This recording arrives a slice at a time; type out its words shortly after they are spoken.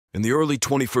In the early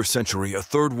 21st century, a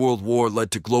Third World War led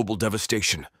to global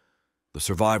devastation. The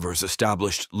survivors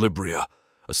established Liberia,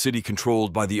 a city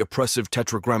controlled by the oppressive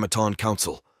Tetragrammaton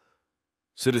Council.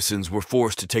 Citizens were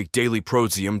forced to take daily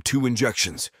Prozium II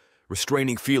injections,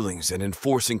 restraining feelings and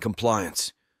enforcing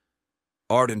compliance.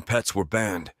 Art and pets were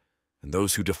banned, and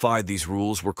those who defied these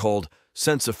rules were called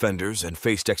sense offenders and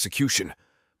faced execution,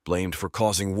 blamed for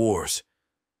causing wars.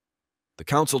 The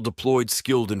council deployed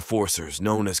skilled enforcers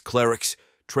known as clerics,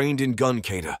 trained in gun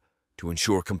kata, to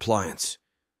ensure compliance.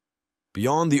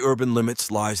 Beyond the urban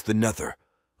limits lies the Nether,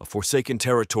 a forsaken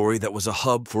territory that was a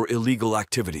hub for illegal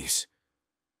activities.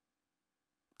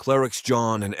 Clerics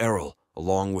John and Errol,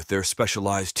 along with their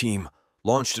specialized team,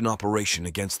 launched an operation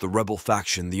against the rebel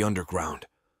faction, the Underground.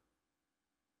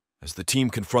 As the team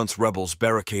confronts rebels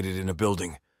barricaded in a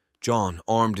building, John,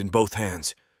 armed in both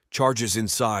hands, charges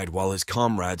inside while his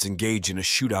comrades engage in a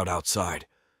shootout outside.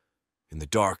 In the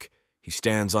dark, he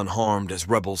stands unharmed as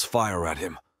rebels fire at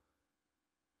him.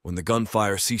 When the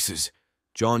gunfire ceases,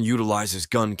 John utilizes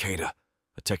gun kata,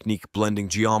 a technique blending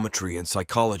geometry and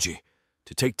psychology,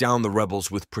 to take down the rebels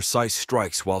with precise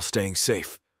strikes while staying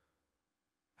safe.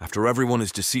 After everyone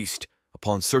is deceased,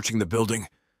 upon searching the building,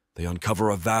 they uncover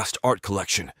a vast art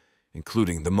collection,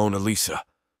 including the Mona Lisa.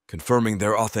 Confirming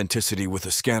their authenticity with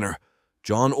a scanner,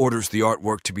 John orders the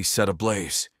artwork to be set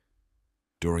ablaze.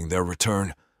 During their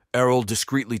return, Errol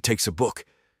discreetly takes a book,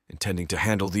 intending to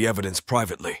handle the evidence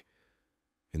privately.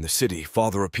 In the city,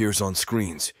 Father appears on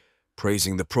screens,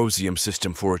 praising the Prozium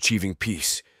system for achieving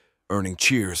peace, earning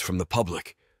cheers from the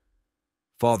public.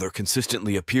 Father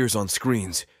consistently appears on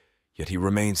screens, yet he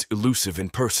remains elusive in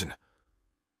person.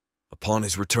 Upon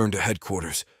his return to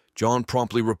headquarters, John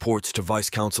promptly reports to Vice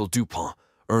Consul Dupont,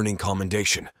 earning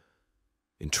commendation.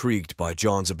 Intrigued by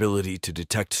John's ability to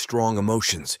detect strong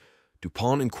emotions,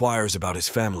 Dupont inquires about his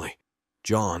family.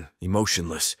 John,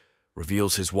 emotionless,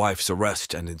 reveals his wife's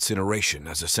arrest and incineration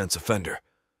as a sense offender.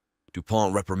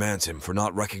 Dupont reprimands him for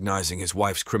not recognizing his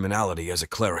wife's criminality as a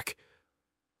cleric.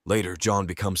 Later, John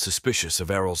becomes suspicious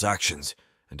of Errol's actions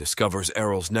and discovers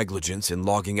Errol's negligence in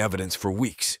logging evidence for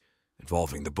weeks,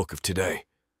 involving the Book of Today.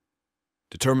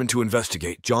 Determined to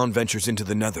investigate, John ventures into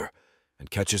the Nether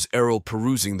and catches Errol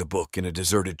perusing the book in a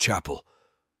deserted chapel.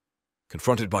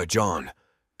 Confronted by John,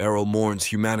 Errol mourns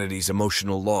humanity's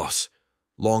emotional loss,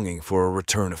 longing for a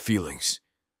return of feelings.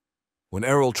 When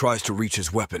Errol tries to reach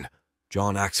his weapon,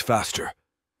 John acts faster,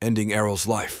 ending Errol's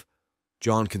life.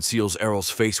 John conceals Errol's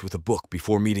face with a book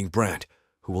before meeting Brant,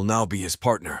 who will now be his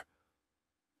partner.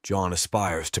 John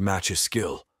aspires to match his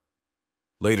skill.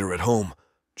 Later at home,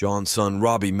 John's son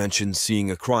Robbie mentions seeing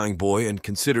a crying boy and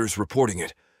considers reporting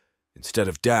it. Instead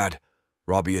of Dad,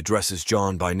 Robbie addresses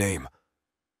John by name.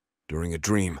 During a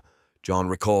dream, John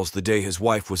recalls the day his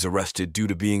wife was arrested due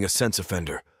to being a sense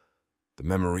offender. The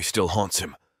memory still haunts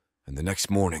him, and the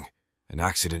next morning, an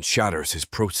accident shatters his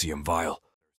Prozium vial.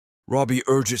 Robbie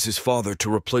urges his father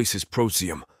to replace his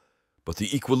Prozium, but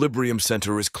the Equilibrium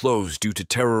Center is closed due to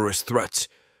terrorist threats,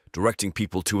 directing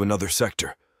people to another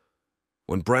sector.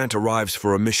 When Brant arrives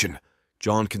for a mission,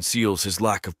 John conceals his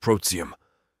lack of Prozium.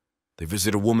 They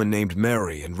visit a woman named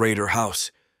Mary and raid her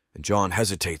house, and John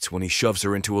hesitates when he shoves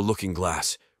her into a looking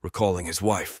glass, recalling his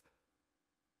wife.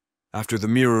 After the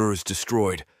mirror is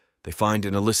destroyed, they find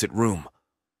an illicit room.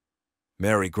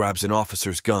 Mary grabs an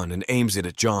officer's gun and aims it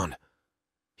at John.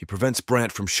 He prevents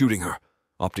Brant from shooting her,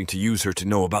 opting to use her to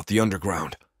know about the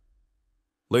Underground.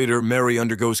 Later, Mary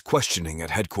undergoes questioning at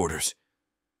headquarters.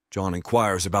 John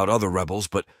inquires about other rebels,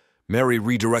 but Mary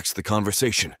redirects the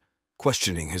conversation,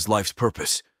 questioning his life's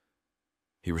purpose.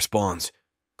 He responds,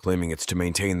 claiming it's to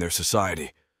maintain their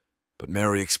society, but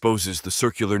Mary exposes the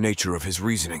circular nature of his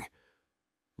reasoning.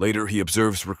 Later, he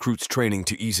observes recruits training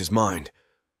to ease his mind.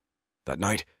 That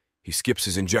night, he skips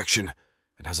his injection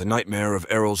and has a nightmare of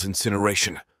Errol's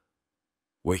incineration.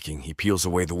 Waking, he peels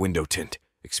away the window tint,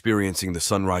 experiencing the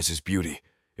sunrise's beauty,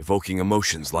 evoking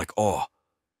emotions like awe.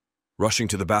 Rushing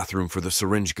to the bathroom for the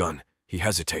syringe gun, he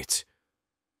hesitates.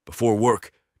 Before work,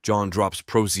 John drops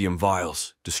Prozium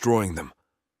vials, destroying them.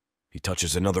 He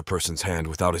touches another person's hand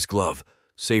without his glove,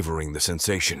 savoring the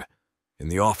sensation. In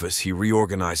the office, he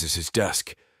reorganizes his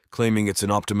desk, claiming it's an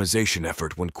optimization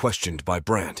effort when questioned by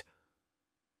Brant.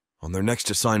 On their next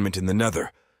assignment in the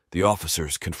Nether, the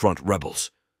officers confront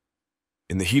rebels.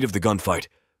 In the heat of the gunfight,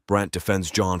 Brant defends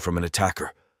John from an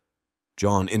attacker.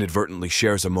 John inadvertently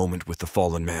shares a moment with the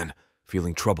fallen man,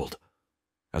 feeling troubled.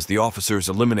 As the officers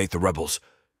eliminate the rebels,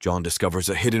 John discovers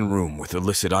a hidden room with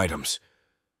illicit items.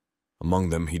 Among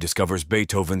them, he discovers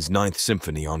Beethoven's Ninth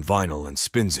Symphony on vinyl and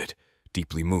spins it,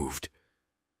 deeply moved.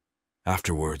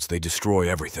 Afterwards, they destroy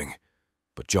everything,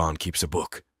 but John keeps a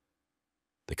book.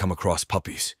 They come across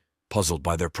puppies, puzzled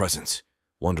by their presence,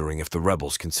 wondering if the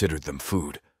rebels considered them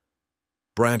food.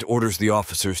 Brant orders the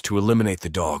officers to eliminate the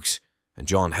dogs, and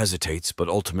John hesitates but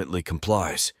ultimately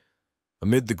complies.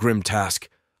 Amid the grim task,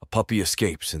 a puppy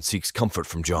escapes and seeks comfort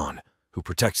from John, who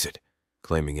protects it,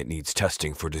 claiming it needs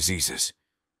testing for diseases.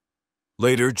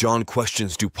 Later, John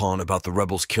questions Dupont about the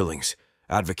rebels' killings,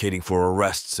 advocating for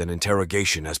arrests and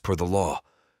interrogation as per the law.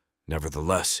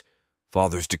 Nevertheless,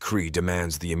 Father's decree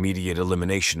demands the immediate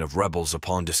elimination of rebels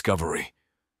upon discovery.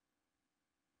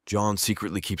 John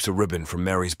secretly keeps a ribbon from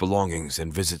Mary's belongings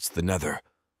and visits the Nether,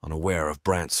 unaware of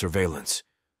Brant's surveillance.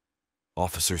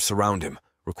 Officers surround him,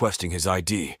 requesting his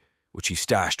ID, which he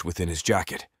stashed within his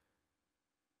jacket.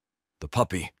 The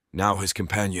puppy, now his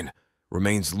companion,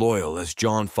 remains loyal as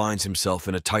John finds himself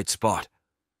in a tight spot.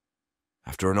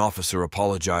 After an officer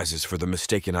apologizes for the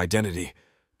mistaken identity,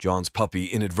 John's puppy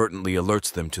inadvertently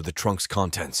alerts them to the trunk's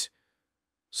contents.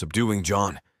 Subduing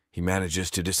John, he manages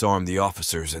to disarm the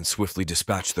officers and swiftly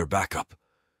dispatch their backup.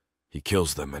 He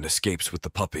kills them and escapes with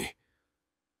the puppy.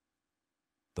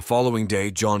 The following day,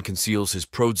 John conceals his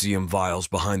Prozium vials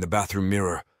behind the bathroom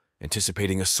mirror,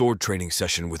 anticipating a sword training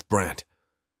session with Brant.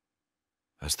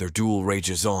 As their duel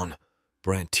rages on,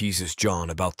 Brant teases John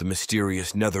about the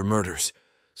mysterious Nether murders,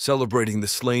 celebrating the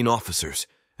slain officers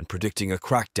and predicting a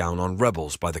crackdown on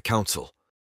rebels by the Council.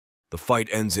 The fight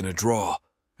ends in a draw,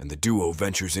 and the duo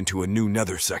ventures into a new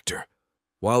Nether sector.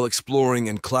 While exploring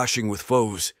and clashing with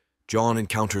foes, John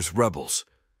encounters rebels.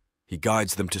 He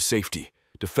guides them to safety,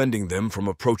 defending them from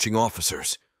approaching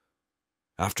officers.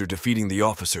 After defeating the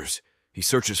officers, he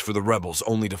searches for the rebels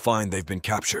only to find they've been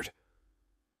captured.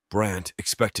 Brant,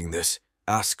 expecting this,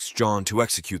 asks John to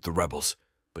execute the rebels,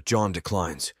 but John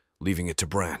declines, leaving it to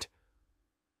Brant.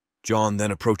 John then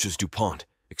approaches Dupont,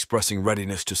 expressing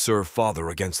readiness to serve Father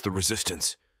against the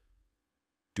resistance.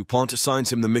 Dupont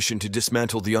assigns him the mission to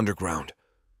dismantle the underground.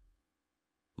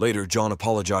 Later, John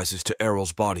apologizes to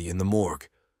Errol's body in the morgue.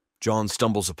 John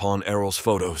stumbles upon Errol's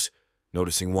photos,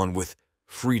 noticing one with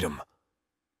freedom.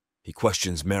 He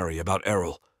questions Mary about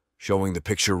Errol, showing the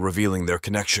picture revealing their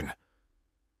connection.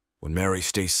 When Mary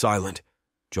stays silent,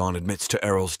 John admits to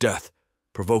Errol's death,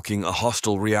 provoking a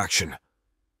hostile reaction.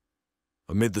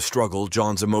 Amid the struggle,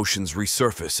 John's emotions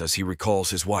resurface as he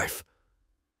recalls his wife.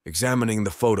 Examining the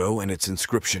photo and its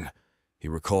inscription, he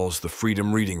recalls the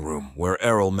Freedom Reading Room where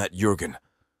Errol met Jurgen.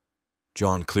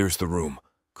 John clears the room,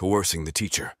 coercing the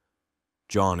teacher.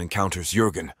 John encounters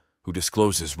Jurgen, who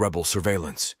discloses rebel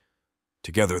surveillance.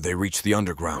 Together they reach the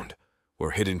underground,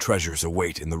 where hidden treasures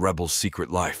await in the rebels'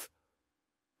 secret life.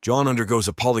 John undergoes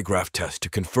a polygraph test to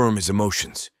confirm his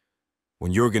emotions.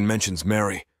 When Jurgen mentions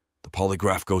Mary, the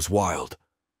polygraph goes wild.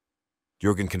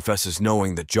 Jurgen confesses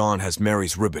knowing that John has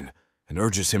Mary's ribbon and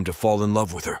urges him to fall in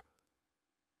love with her.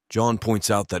 John points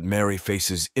out that Mary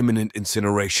faces imminent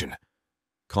incineration.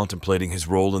 Contemplating his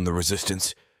role in the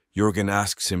resistance, Jurgen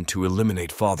asks him to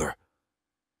eliminate Father.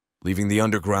 Leaving the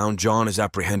underground, John is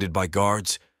apprehended by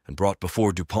guards and brought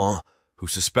before Dupont, who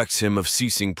suspects him of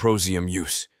ceasing Prozium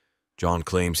use. John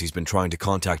claims he's been trying to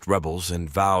contact rebels and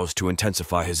vows to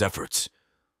intensify his efforts.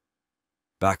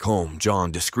 Back home,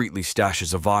 John discreetly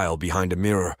stashes a vial behind a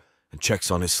mirror and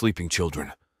checks on his sleeping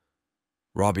children.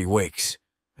 Robbie wakes,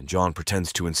 and John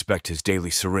pretends to inspect his daily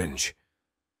syringe.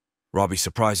 Robbie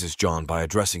surprises John by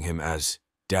addressing him as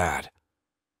Dad.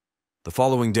 The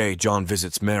following day, John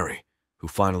visits Mary, who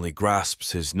finally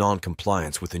grasps his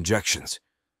non-compliance with injections.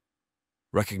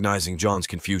 Recognizing John's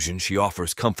confusion, she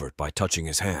offers comfort by touching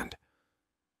his hand.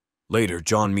 Later,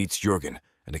 John meets Jurgen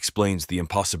and explains the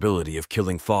impossibility of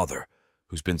killing Father,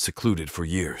 who's been secluded for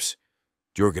years.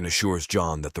 Jurgen assures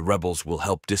John that the rebels will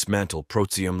help dismantle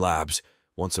Prozium Labs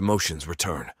once emotions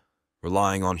return,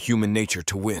 relying on human nature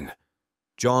to win.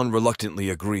 John reluctantly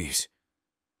agrees,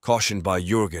 cautioned by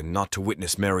Jurgen not to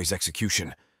witness Mary's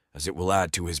execution, as it will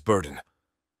add to his burden.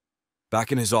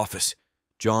 Back in his office,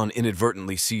 John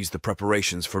inadvertently sees the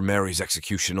preparations for Mary's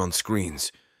execution on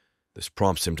screens. This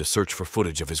prompts him to search for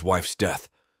footage of his wife's death.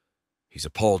 He's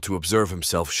appalled to observe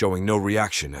himself showing no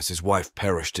reaction as his wife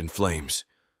perished in flames.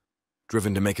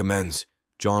 Driven to make amends,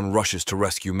 John rushes to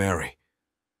rescue Mary.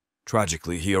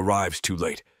 Tragically, he arrives too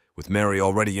late, with Mary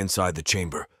already inside the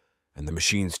chamber, and the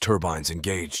machine's turbines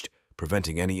engaged,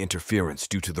 preventing any interference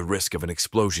due to the risk of an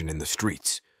explosion in the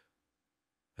streets.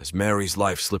 As Mary's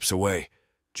life slips away,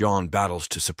 John battles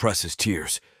to suppress his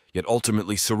tears, yet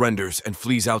ultimately surrenders and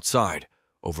flees outside,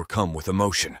 overcome with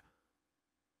emotion.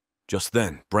 Just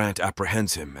then, Brant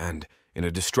apprehends him and, in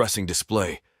a distressing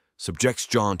display, subjects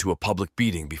John to a public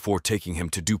beating before taking him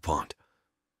to Dupont.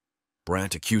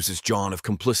 Brant accuses John of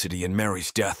complicity in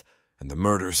Mary's death and the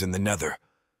murders in the Nether.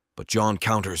 But John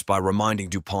counters by reminding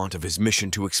DuPont of his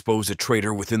mission to expose a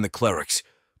traitor within the clerics,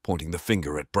 pointing the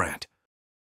finger at Brandt.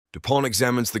 DuPont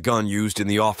examines the gun used in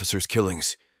the officer's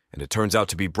killings, and it turns out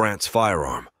to be Brandt's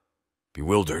firearm.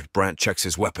 Bewildered, Brandt checks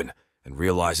his weapon and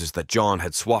realizes that John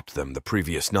had swapped them the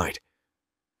previous night.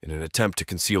 In an attempt to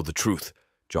conceal the truth,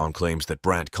 John claims that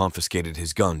Brandt confiscated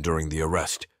his gun during the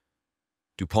arrest.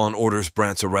 DuPont orders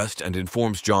Brandt's arrest and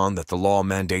informs John that the law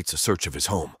mandates a search of his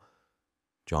home.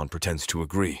 John pretends to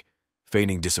agree,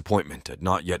 feigning disappointment at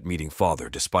not yet meeting Father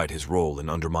despite his role in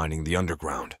undermining the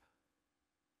underground.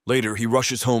 Later, he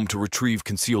rushes home to retrieve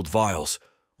concealed vials,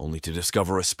 only to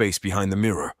discover a space behind the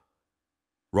mirror.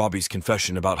 Robbie's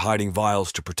confession about hiding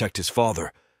vials to protect his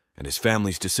father and his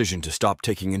family's decision to stop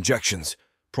taking injections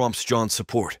prompts John's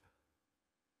support.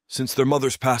 Since their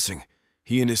mother's passing,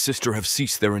 he and his sister have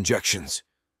ceased their injections.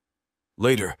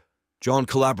 Later, John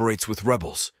collaborates with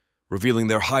rebels, revealing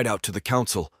their hideout to the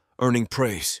council, earning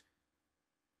praise.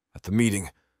 At the meeting,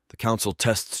 the council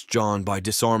tests John by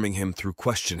disarming him through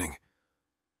questioning.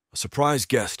 A surprise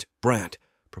guest, Brandt,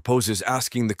 proposes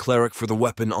asking the cleric for the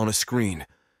weapon on a screen,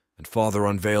 and Father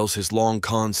unveils his long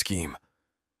con scheme.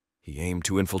 He aimed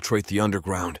to infiltrate the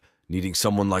underground, needing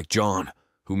someone like John,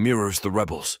 who mirrors the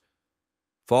rebels.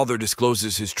 Father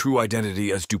discloses his true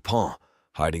identity as DuPont,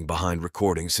 hiding behind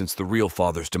recordings since the real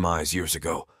Father's demise years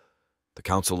ago. The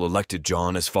council elected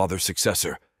John as Father's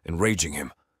successor, enraging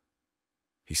him.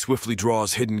 He swiftly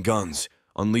draws hidden guns,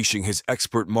 unleashing his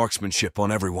expert marksmanship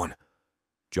on everyone.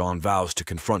 John vows to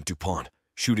confront DuPont,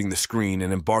 shooting the screen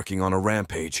and embarking on a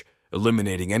rampage,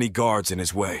 eliminating any guards in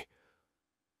his way.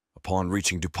 Upon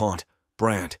reaching DuPont,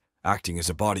 Brandt, acting as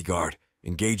a bodyguard,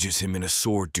 engages him in a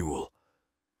sword duel.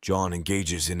 John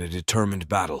engages in a determined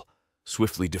battle,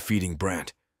 swiftly defeating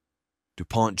Brandt.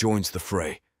 DuPont joins the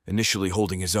fray, initially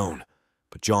holding his own,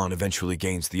 but John eventually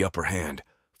gains the upper hand,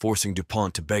 forcing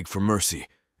DuPont to beg for mercy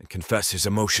and confess his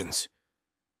emotions.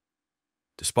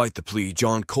 Despite the plea,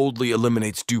 John coldly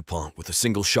eliminates DuPont with a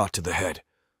single shot to the head.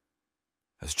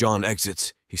 As John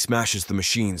exits, he smashes the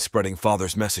machine, spreading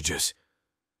Father's messages.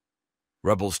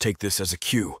 Rebels take this as a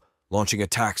cue, launching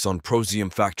attacks on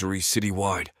Prozium factories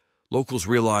citywide. Locals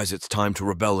realize it's time to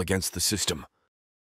rebel against the system.